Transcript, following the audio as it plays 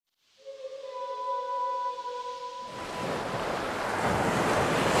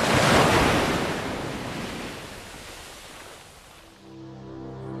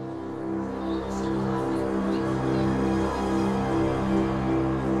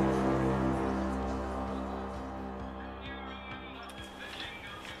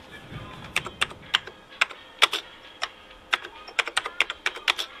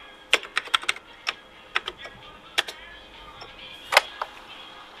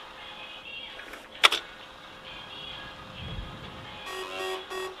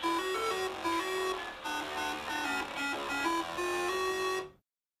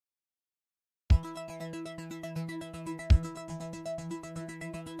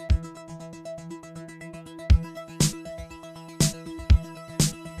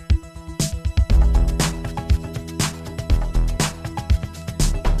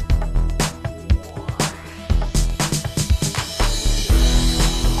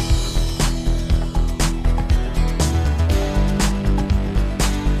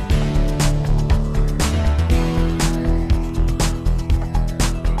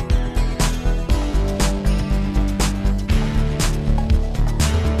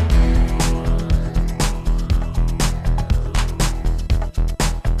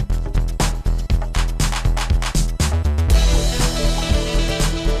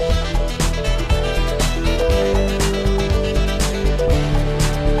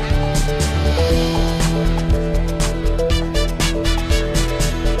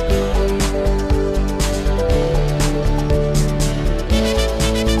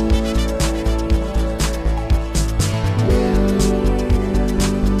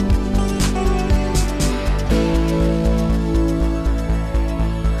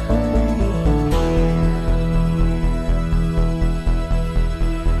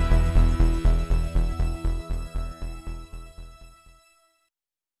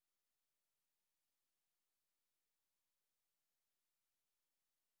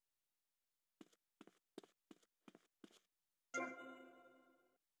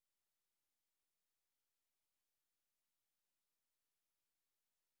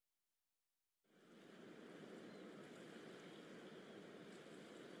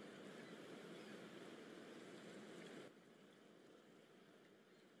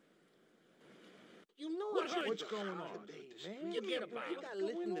You know What's going on? man. Give me a bite. You gotta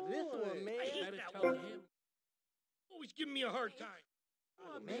listen to this one, man. I hate that one. Always giving me a hard time.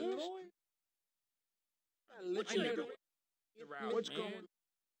 Oh, man. What's Listen your to What's going on?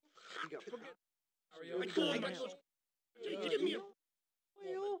 I told him. Give me a...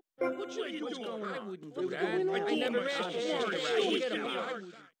 What you doing? I wouldn't do What's that. going on? I never I asked you. swear to God, Always give give me me a a hard hard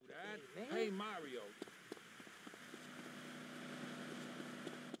time. Hey, Mario.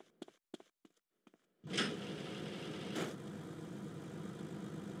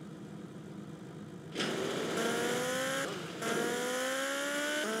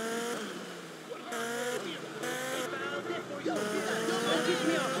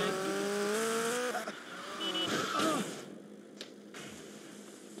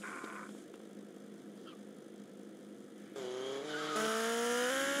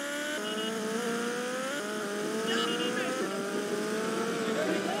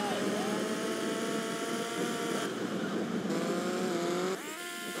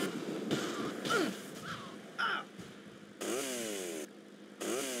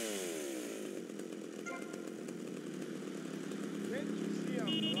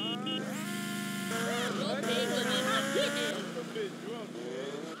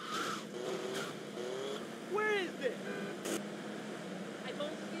 Where is this? I don't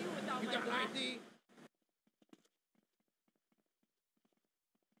see you without my glasses. ID?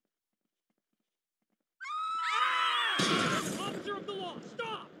 Officer of the law,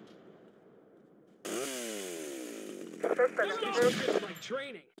 stop! Stop! Like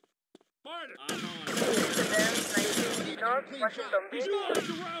training. Martin! I'm on. North Washington Beach. You are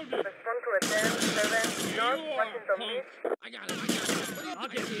surrounded! Respond to a 10-7 North Washington Beach. I got it. I'll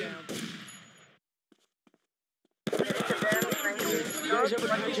get him down. There is a 10-19 North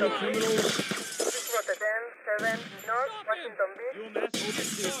Washington Beach. This was a 10-7 North Washington Beach. You a master?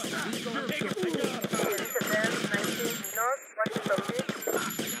 There is a 10-19 North Washington Beach.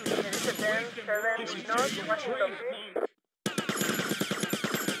 There is a 10-7 North Washington Beach.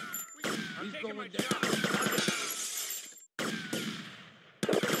 I'm taking my shot.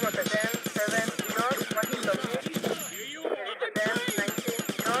 This was a 10-7 North Washington Beach. There is a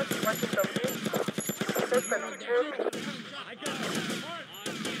 10-19 North Washington Beach. Suspect on foot. I got him.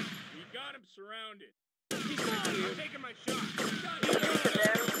 We got him surrounded. He's mine. I'm taking my shot. There is a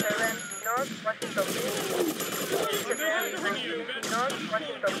 10-7 North Washington Beach. There is a 10-19 North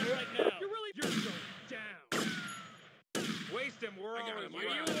Washington Beach. You're going down. Waste him. We're all in. Here you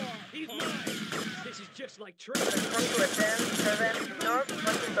are. He's mine. This is just like training. Respond to a 10-7 North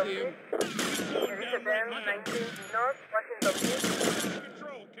Washington Beach. There is a 10-19 North Washington Beach.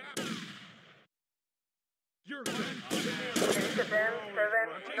 Control, Captain. You're good. There is a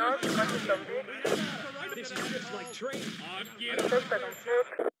 10-7 North Washington Beach. This is just like training. I'll get him. Suspect on foot.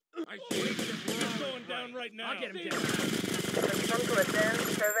 I see him. He's going down right now. I'll get him down. Respond to a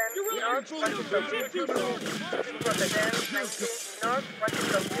 10-7 North Washington Beach. This was a 10-19 North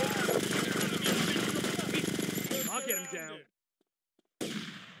Washington Beach. I'll get him down.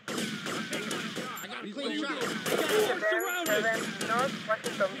 I got a clean shot. This is a 10-7 North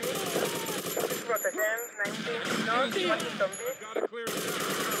Washington Beach. This was a 10-19 North Washington Beach. Got a clear shot.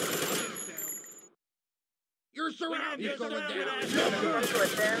 You're surrounded. He's going down. Respond to a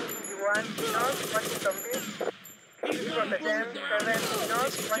 10-1 North Washington Beach. This was a 10-7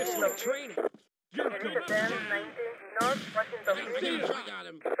 North Washington Beach. You're There is going a 10-19 down. North Washington Beach. I got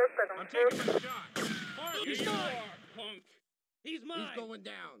him. Suspect on I'm taking foot. my shot. He's mine. Punk. He's mine. He's going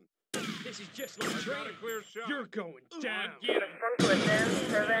down. This is just like training. Clear shot. You're going down. Get him. Respond to a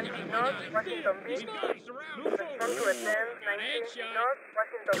 10-7 North Washington Beach. Surrounded. Respond to a 10-19 North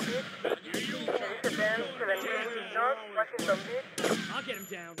Washington Beach. There is a 10-17 North Washington Beach. I'll get him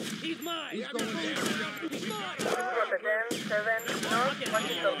down. He's mine. He's going down. He's mine. This was a 10-7 North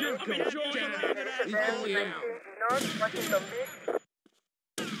Washington You're Beach. going down. There is a 10-19 North Washington Beach.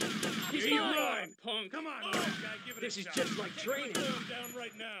 He's mine. Punk. Come on. This is just like training. Down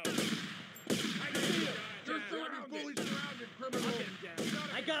right now. I see him. You're fully surrounded, criminal.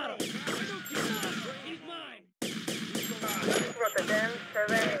 I got him. He's mine. This was a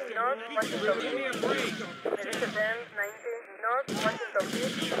 10-7 North Washington Give me a Beach. break. There is a 10-19 North Washington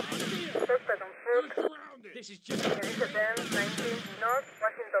Beach. Suspect on foot. This is just. There is a 10-19 North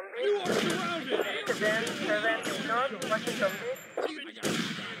Washington You Beach. are surrounded. There is a 10-7 North Washington Beach.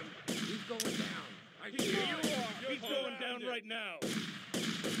 He's going down. I see you are. He's going down right now.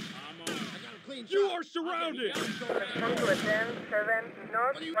 I'm on. I got a clean shot. You are surrounded. Respond to a 10-7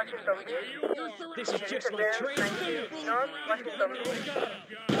 North Washington Beach. This is There is just a like training. 10-19 North Washington Beach.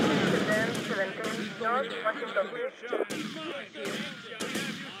 There is a 10-17 North Washington Beach. He's mine. You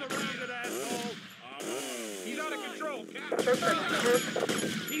surrounded, asshole. He's out of control, Cap. Suspect group.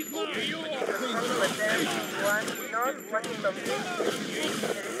 He's mine. Here you are. Respond to attend 1 North Washington Beach.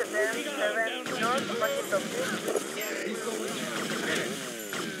 There is attend 7 North Washington Beach.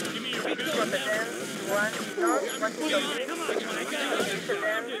 Please attend 1 North Washington Beach. There is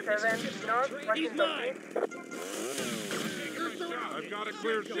attend 7 North Washington Beach. I've got a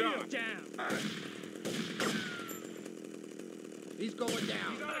clear shot. He's going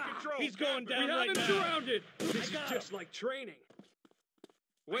down. He's out of control. He's going down We right have him now. surrounded. This is just like training.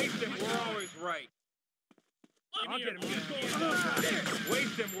 Waste him, we're always right. I'll get him.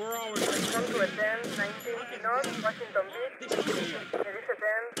 Waste him, we're always right. Respond to attend 19 North Washington Beach. There is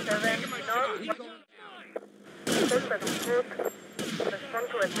attend 7 North Washington Beach. Suspect group. Respond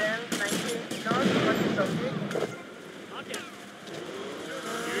to attend 19 North Washington Beach. I'll get him.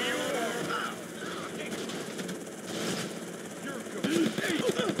 Here you are. You're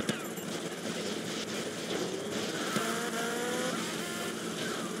good.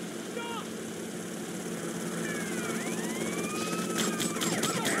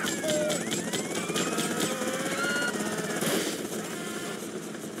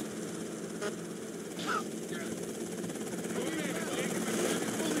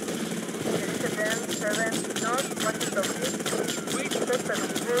 There is attend 7 North Washington Beach.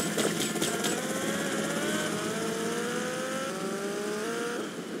 Suspect group.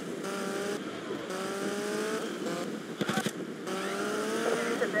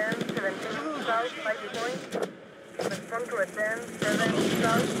 Attend 17 South 5 Point. Respond to attend 7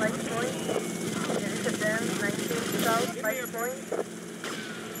 South 5 Point. There is attend 19 South 5 Point.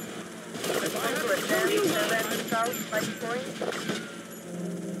 Respond to attend 7 South 5 Point.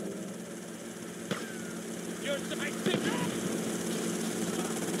 You're supposed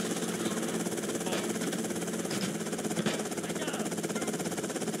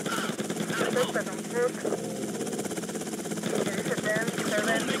Suspect on foot. There is attend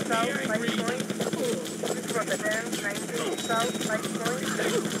 7 South 5 Point. This was attend 19 South 5 Point.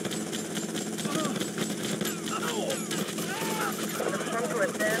 Respond to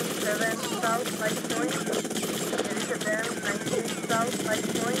attend 7 South 5 Point. There is attend 19 South 5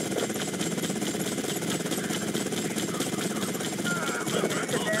 Point. There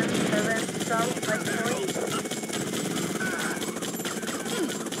is attend 7 South 5 Point.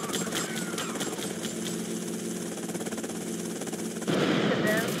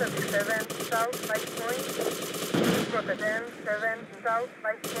 Attend 37 South 5 Point. This was attend 7 South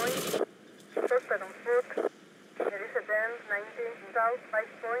 5 Point. Suspect on foot. There is attend 19 South 5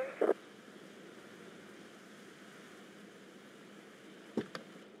 Point.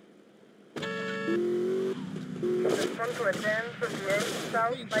 Respond to attend 28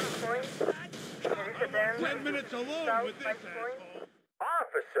 South 5 Point. There is attend 10 minutes alone South with this 5 Point. asshole.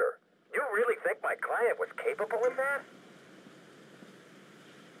 Officer, you really think my client was capable of that?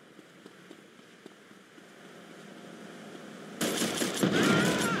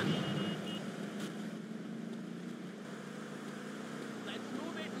 Let's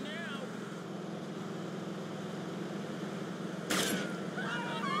move it now.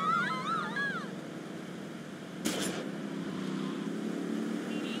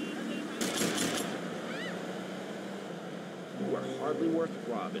 You are hardly worth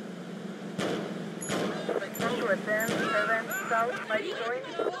robbing. Respond to attend 7 South 5 Point.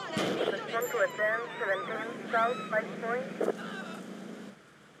 Respond to attend 17 South 5 Point.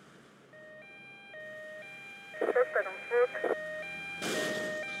 Suspect on foot.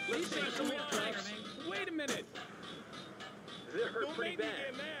 Let's say some more tracks. Wait a minute. It hurt Don't pretty make me bad.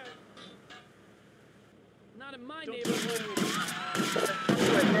 get mad. Not in my Don't neighborhood. Respond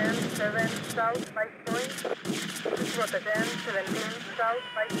to attend 7 South 5 Point. This was attend 17 South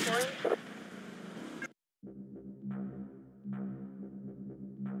 5 Point.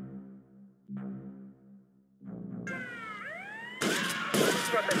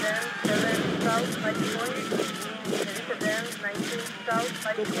 This was attend 7 South 5 Point. There is attend 19 South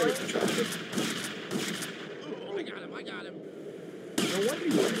 5 Point. I got him. No wonder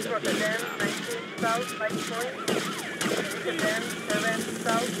you ended This up was getting attend 19 South 5 Point. There is attend 7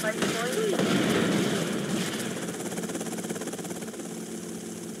 South 5 Point.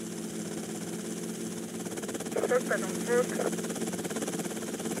 Suspect on foot.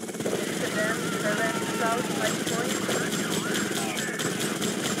 There is attend 7 South 5 Point.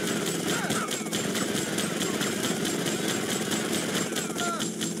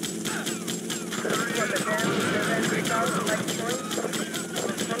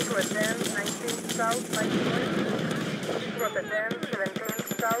 South 5 Point. This was attend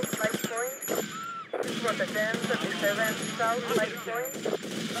 17 South 5 Point. This was 10, 37, south, 5 point.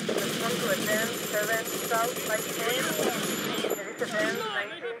 Respond to a 10, 7, south, 5 point. There is a 10,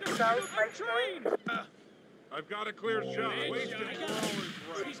 19, south, 5 point. I've got a clear shot. Wasted I got all him. is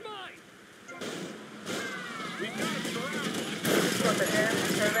right. He's mine. We got him surrounded. Respond to 10,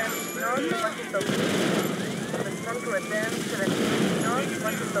 7, north, Washington Beach. Respond to a 10, 17, north,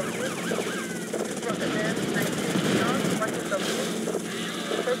 Washington Beach. Respond to 10, 19, north, Washington Beach.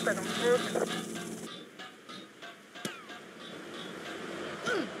 Suspect on foot.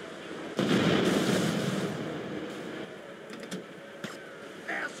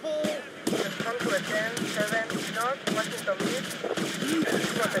 Asshole! Respond to a 10, 7, north, Washington Beach.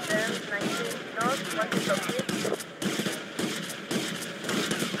 Respond to 10, 19, north, Washington Beach.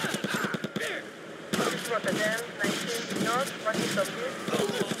 Respond to 10, 19, north, Washington Beach.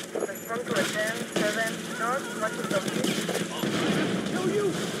 Respond to a 10, 7, north, Washington Beach. Kill you!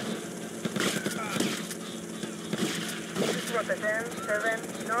 Respond to 10,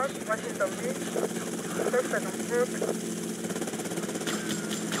 7, north, Washington Beach. Suspect on foot.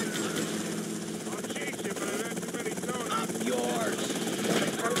 I'll chase you, but I've had too many donuts. I'm yours.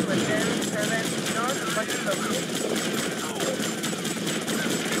 Respond to a 10, 7, north, Washington Beach.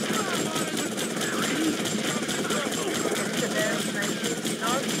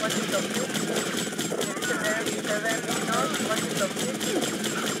 North, Washington Beach. There is a 7, north, Washington Beach.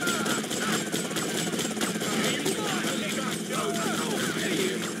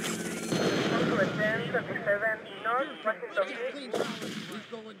 Respond to a 10, 37, north, Washington Beach. He's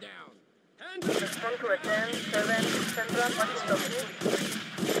going down. Respond to a 10, 7, central, Washington Beach.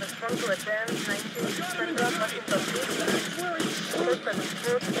 Respond to a 10, 19, central, Washington Beach. Suspect on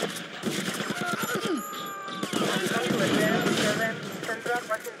foot. Respond to a 10, 7, central,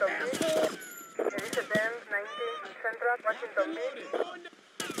 Washington Beach. There is a 10, 19, central, Washington Beach.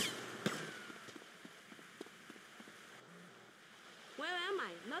 Where am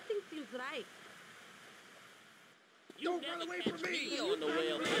I? Nothing feels right. Don't run away from me! On the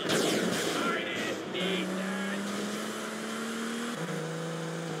whale. There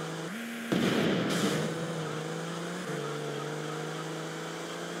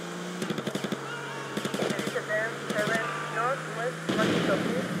is a 10, 7, northwest, Washington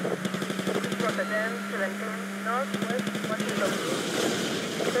Beach. Respond to 10, 17, northwest, Washington Beach.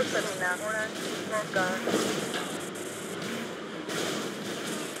 Suspect in a orange small car.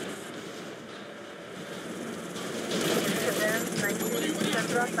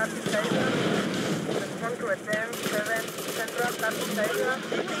 Central Traffic Island. Respond to a 10, 7, Central Traffic Island.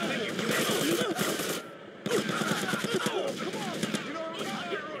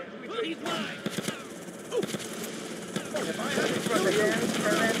 He's mine. Respond to 10,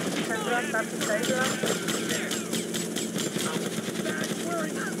 7, Central Traffic Island.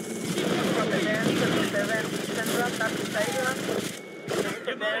 Respond to 10, 7, Central Traffic Island. There is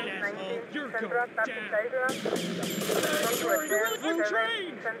a 10, 19, Central Traffic Island. Respond to a 10, 7,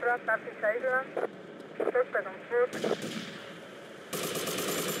 Central Traffic Island. Suspect on foot.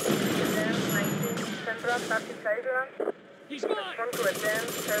 10, 19, Central Traffic Island. He's mine. Respond to a 10,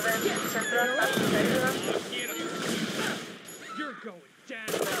 7, Central Traffic Island. You're going down.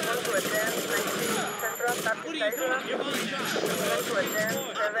 Respond to a 10, 19, Central Traffic Island. You're mine. Respond to a 10,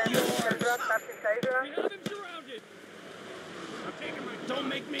 7, Central Traffic We Island. have him surrounded. I'm taking my... Don't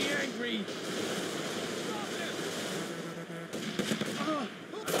make me angry.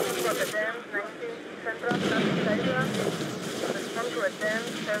 Respond to 10, 19, Central Traffic Island. Respond to a 10,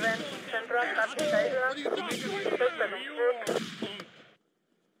 7, Central Traffic Island. Suspect on foot.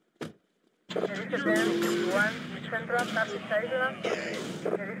 There is a 10, 51, Central Traffic Island.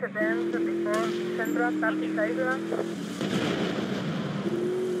 There is a 10, 34, Central Traffic Island.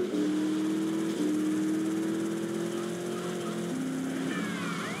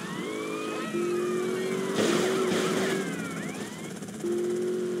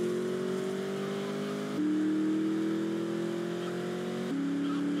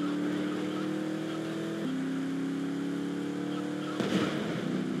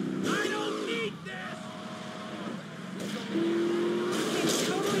 I don't need this.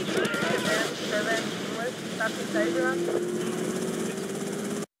 There is a 10, 7, West Traffic Island.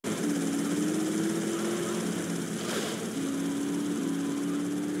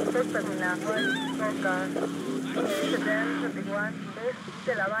 Suspect in a white small car. There is a 10, 21, east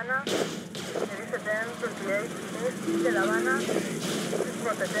de La Habana. There is a 10, 28, east de La Habana.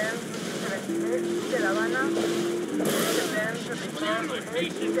 Respond to 10, 70, east de La Habana. There is a 10, 24,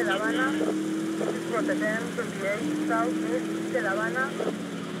 east de La Habana. Respond to 10, 28, south, east de La Habana.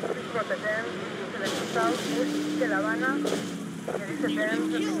 Respond to 10, 70, south, east de La Habana. There is a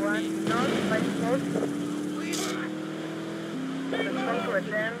 1021 north by 4. Respond to a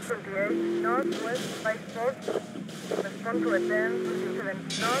 1028 northwest by 4. Respond to a 1027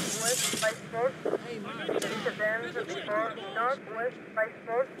 northwest by 4. There is a 1034 northwest by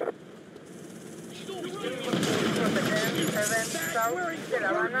 4. From the 10-7 south de La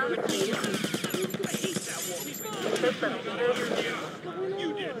Habana.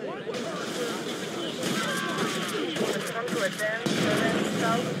 Respond to a 10-7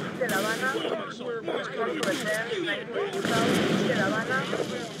 south de La Habana. Respond to a 10-19 south de La Habana.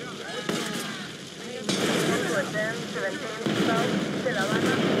 Respond to a 10-17 south de La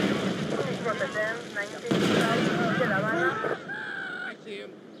Habana. From the 10-19 south de La Habana. I see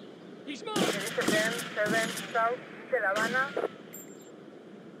him. He's mine! There is a 10-7 south de La Habana.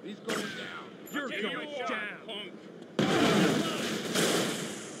 He's going down. You're going down, punk!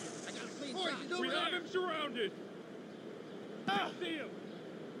 We have him surrounded! See him!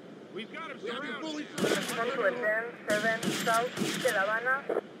 We've got him We have him surrounded. fully Respond surrounded. to a 10-7 south de La Habana.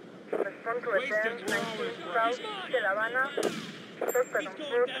 Respond to a 10-19 south de La Habana. Suspect He's on going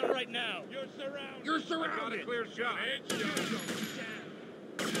foot. down right now! You're surrounded! You're Got a surrounded. clear shot.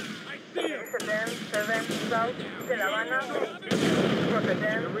 I see There him! is a 10-7 south de La Habana. From the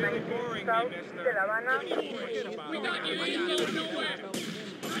 10-19 south de La Habana. We got you! He's going nowhere!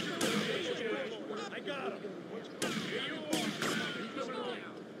 I got him!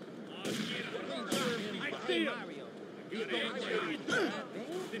 I see him!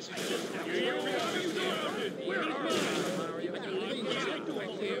 This is just how we are surrounded! Where are you?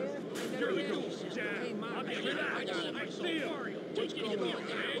 You're the ghost, Jack! I'll get you that! I see him! What's going on?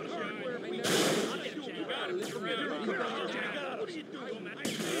 You got him! What are you doing, man? I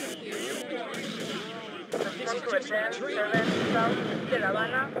see him! Respond to a 10-7 south de La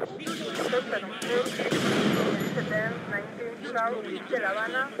Habana. Suspect on foot. There is a 10-19 south de La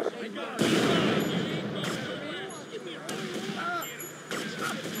Habana.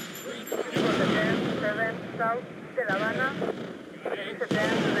 From the 10-7 south de La Habana. There is a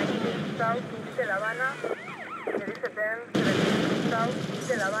 10-19 south de La Habana. There is a 10-17 south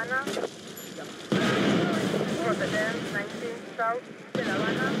de La Habana. From the 10-19 south de La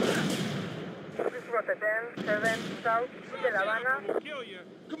Habana. This was the 10-7 south de La Habana. We'll kill you.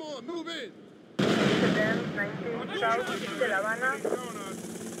 Come on, move in. The 10-19 south de La Habana. Going on.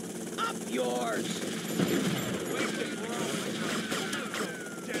 Up yours!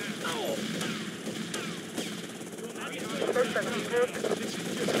 Suspect on foot.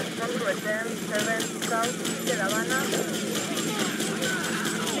 Respond to a 10-7 south de La Habana.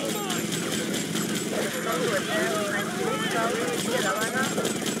 Respond to a 10-19 south de La Habana.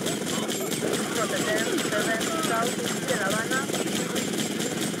 From the 10-7 south de La Habana.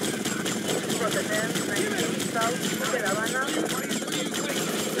 From the 10-19 south de La Habana.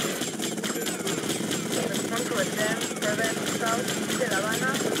 Respond to a 10-7 south de La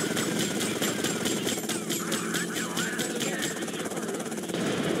Habana.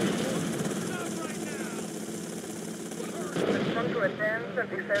 Respond to a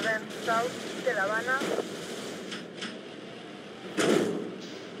 10-37 south de La Habana.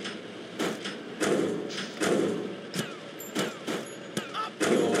 Up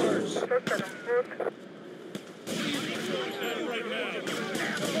yours! Suspect on foot.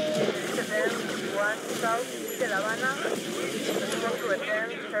 The 10-1 south de La Habana. Respond to a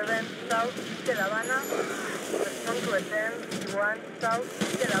 10-7 south de La Habana. Respond to a 10-1 south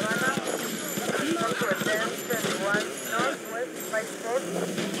de La Habana. Respond to a 10-31 northwest by 4.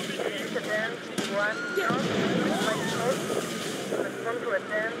 There is a 10-1 northwest by 4. Respond to a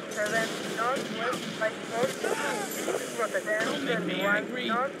 10-7 northwest by 4. This was a 10-31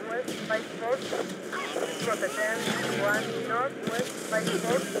 northwest by 4. This was a 10-1 northwest by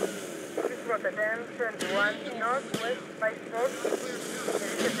 4. This was a 10-21 northwest by 4.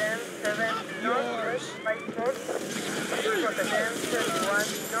 There is a 10-7 northwest by 4. This was a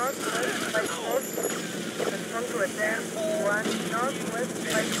 10-31 northwest by 4. Respond to a 10-1 northwest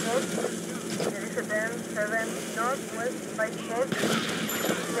by 4. There is a 10-7 northwest by 4.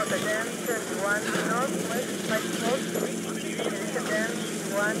 This was a 10-31 northwest by 4. There is a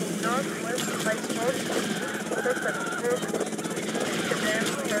 10-1 northwest by 4. Suspect on foot. There is a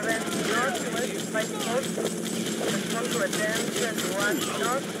 10-7 northwest by 4. Respond to a 10-31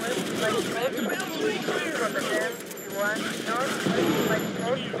 northwest by 4. This was a 10-1 northwest by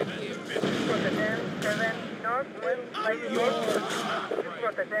 4. This was a 10-7 northwest by 4. This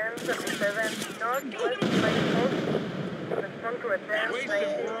was a 10-37 northwest by 4. Respond to a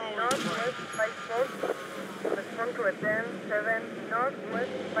 10-19 northwest by 4. Respond Respond to attend 7 northwest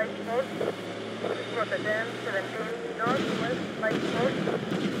 54. Report attend 17 northwest 54.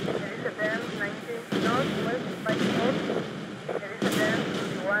 There is attend 19 northwest 54. There is attend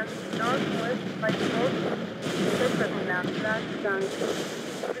 21 northwest 54. Termina flash tank.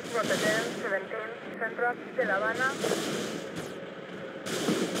 Report attend 17 central de La Habana.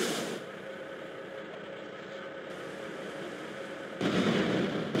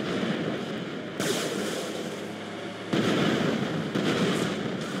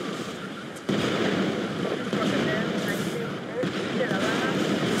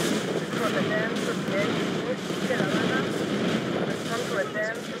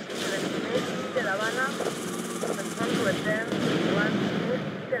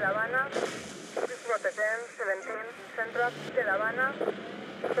 De La Habana,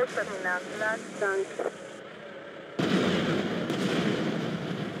 termina flash tank.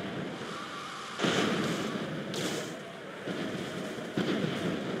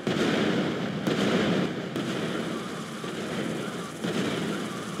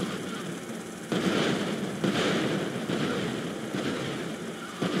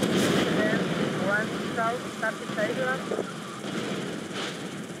 South Turkish Island.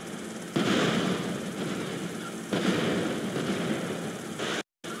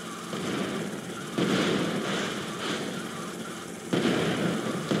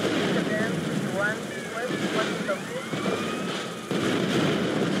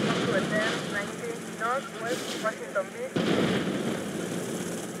 Washington Beach.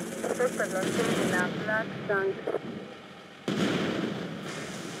 Suspect on scene in a black tank.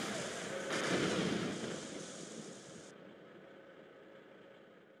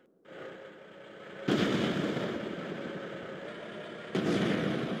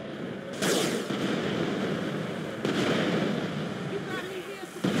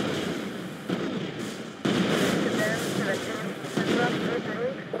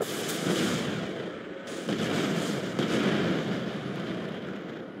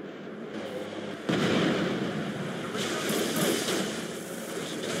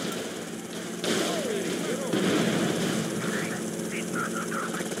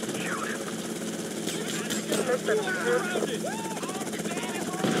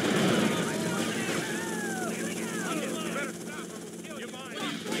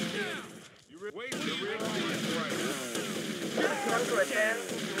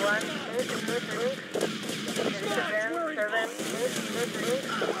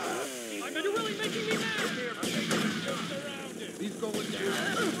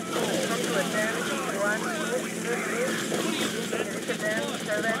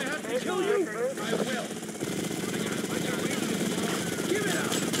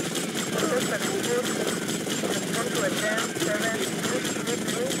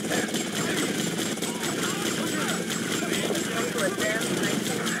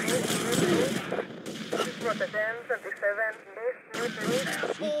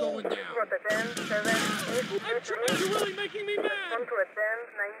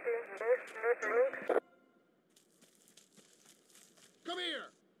 Come here!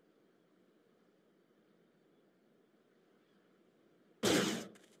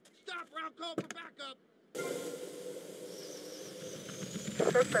 Stop or I'll call for backup!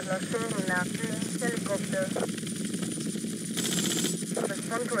 Suspect on scene in a helicopter.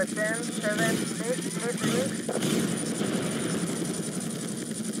 Respond to attend 7 East Links.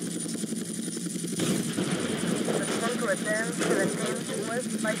 Respond to attend 17 West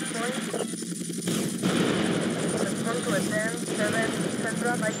 5 Point. Respond to attend 7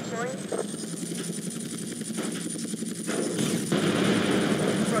 Central 5 Point.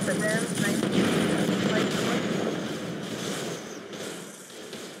 Respond to attend 19 5 Point.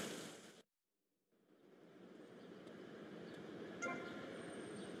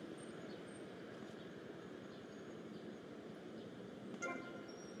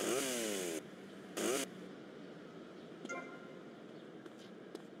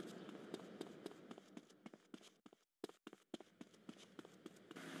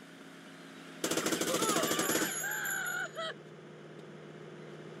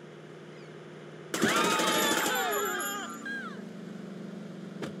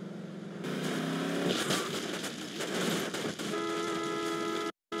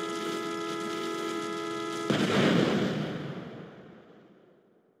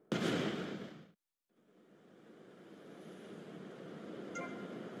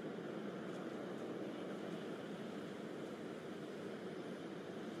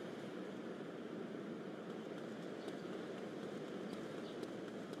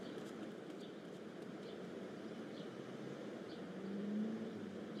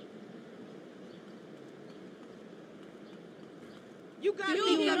 You got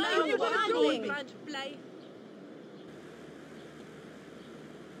You me. know You what gonna I'm do doing, me. French fly.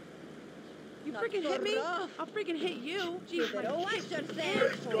 You Not freaking so hit me? rough. I'll freaking hit you. You Jeez, my better watch hips and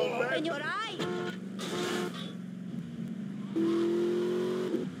yourself. Open your eyes.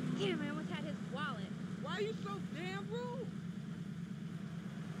 Damn, I almost had his wallet. Why are you so damn rude?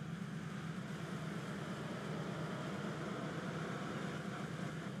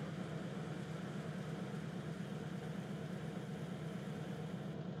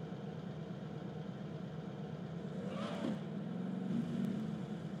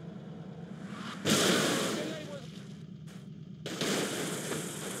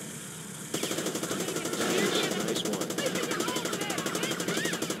 Nice one.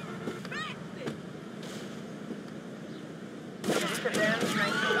 Rotterdam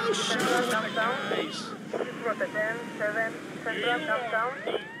 19 Central Downtown. Nice. Rotterdam 7 Central Downtown.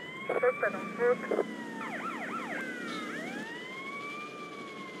 Suspect on foot.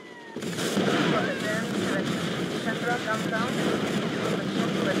 Rotterdam 17 Central Downtown.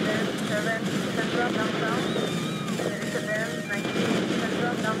 Rotterdam 7 Central Downtown. Rotterdam 19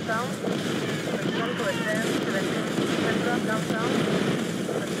 Central Downtown. Rotterdam 17 Central Downtown.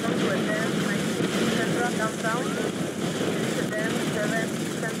 Rotterdam 19 Central Downtown. Rotterdam 7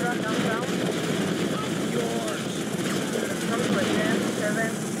 Central Downtown. Yours. Rotterdam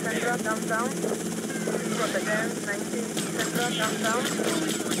 7 Central Downtown. Rotterdam 19 Central Downtown.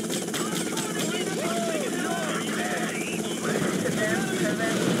 Rotterdam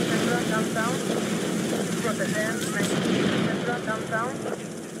 7 Central Downtown. Rotterdam 19 Central Downtown.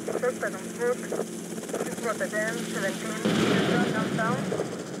 Suspect on foot. Rotterdam 17 Central Downtown.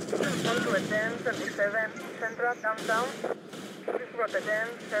 Rotterdam 37 Central Downtown. Rotterdam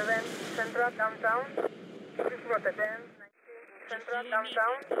 7 Central Downtown. Rotterdam 19 Central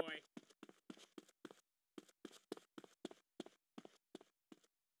Downtown. Boy.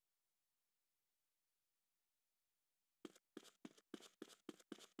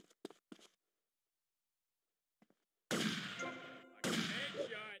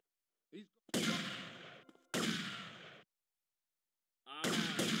 Headshot.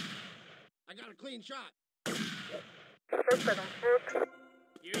 I got a clean shot. Suspect on foot.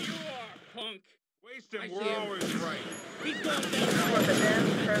 Here you are, punk. Waste him, I we're see him. always right. He's going down. Rotterdam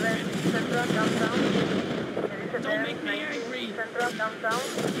 7 Central Downtown. Don't make Rotterdam me 19 angry. Central Downtown.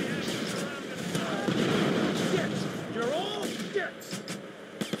 Dicks. You're all dicks.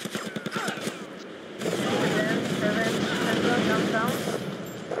 Rotterdam 7 Central Downtown.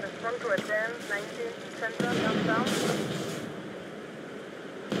 Respond to Rotterdam 19 Central Downtown.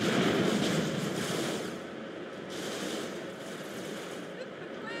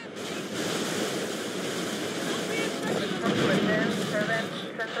 Respond to Rotterdam 7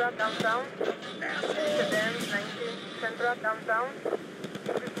 Central Downtown. Rotterdam 19 Central Downtown.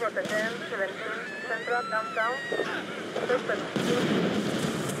 Rotterdam 17 Central Downtown. Suspect on foot.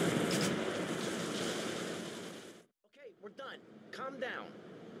 Okay, we're done. Calm down.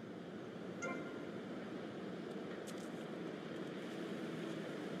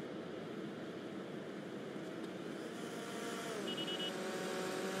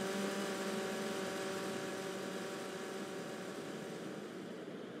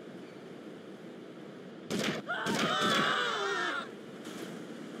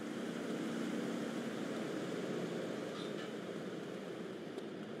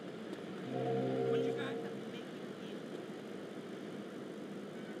 What you got? Make you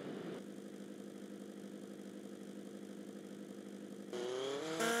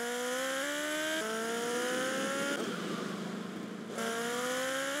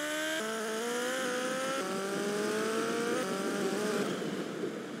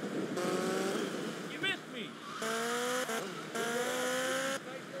You missed me.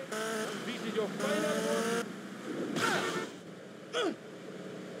 This is your final one.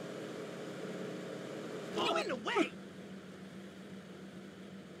 Oh, in the way.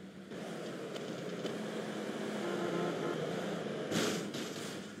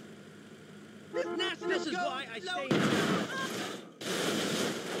 This is why I stay.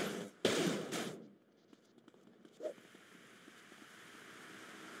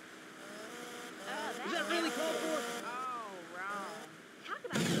 Is that really called for? Oh, wrong. Talk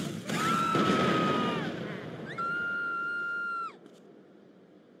about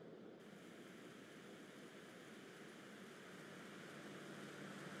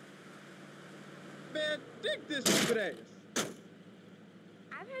Man, dig this stupid ass.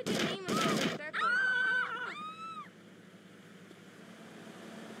 I've heard your name in the circle.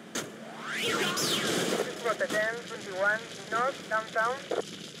 Rotterdam 21 North Downtown.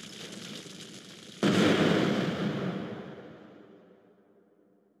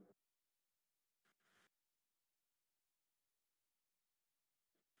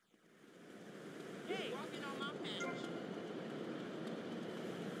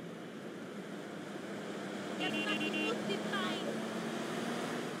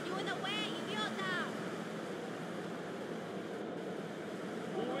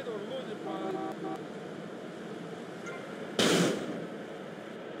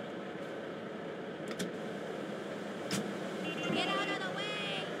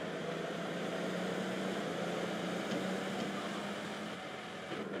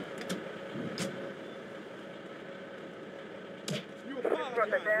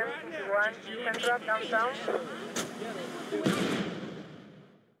 drop it in, 51, Central, downtown.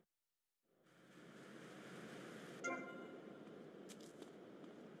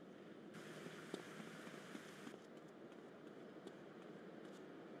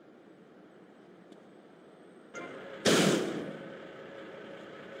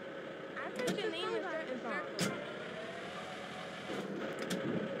 I've heard your name in certain circles.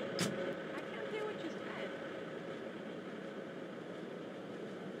 I can't hear what you said.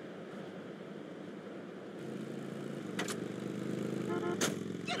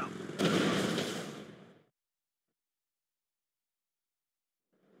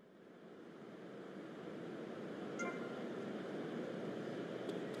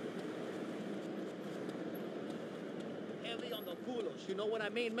 Heavy on the culos, you know what I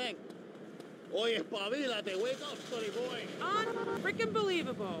mean, man? Oye, espabilate, wake up, sonny boy. Unfreaking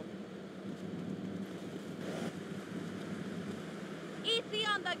believable. Easy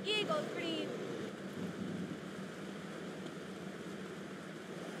on the giggles, please.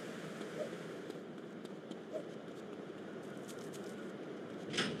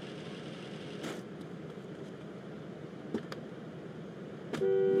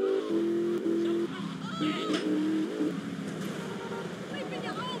 Sleep in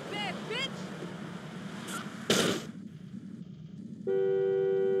your own bed, bitch!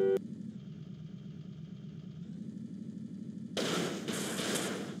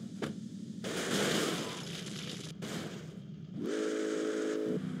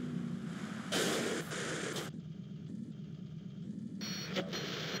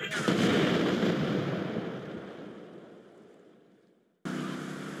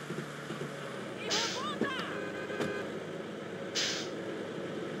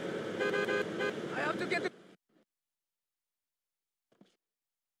 I have to get the...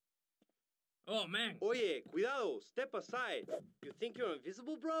 Oh, man. Oye, cuidado, step aside. You think you're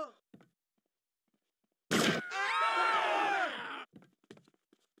invisible, bro?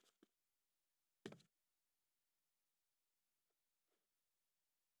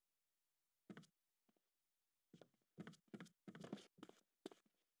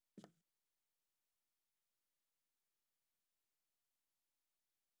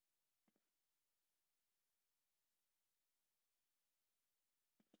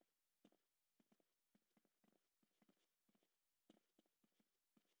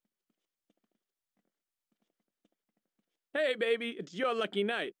 Hey, baby, it's your lucky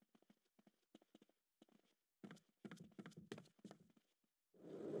night.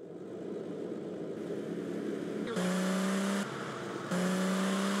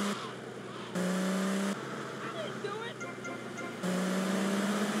 I didn't do it.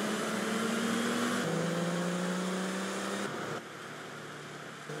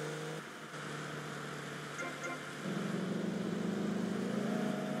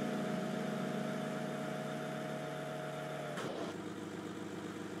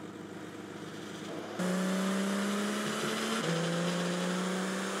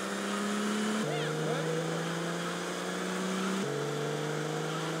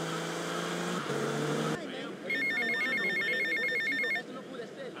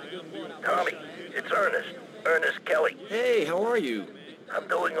 Tommy, it's Ernest. Ernest Kelly. Hey, how are you? I'm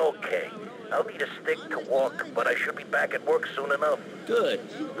doing okay. I'll need a stick to walk, but I should be back at work soon enough. Good.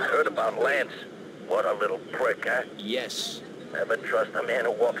 I heard about Lance. What a little prick, huh? Yes. Never trust a man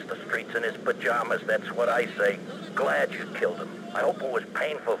who walks the streets in his pajamas, that's what I say. Glad you killed him. I hope it was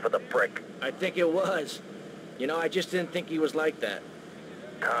painful for the prick. I think it was. You know, I just didn't think he was like that.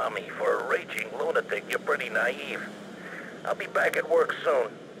 Tommy, for a raging lunatic, you're pretty naive. I'll be back at work soon.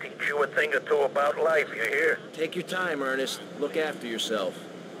 Teach you a thing or two about life, you hear? Take your time, Ernest. Look after yourself.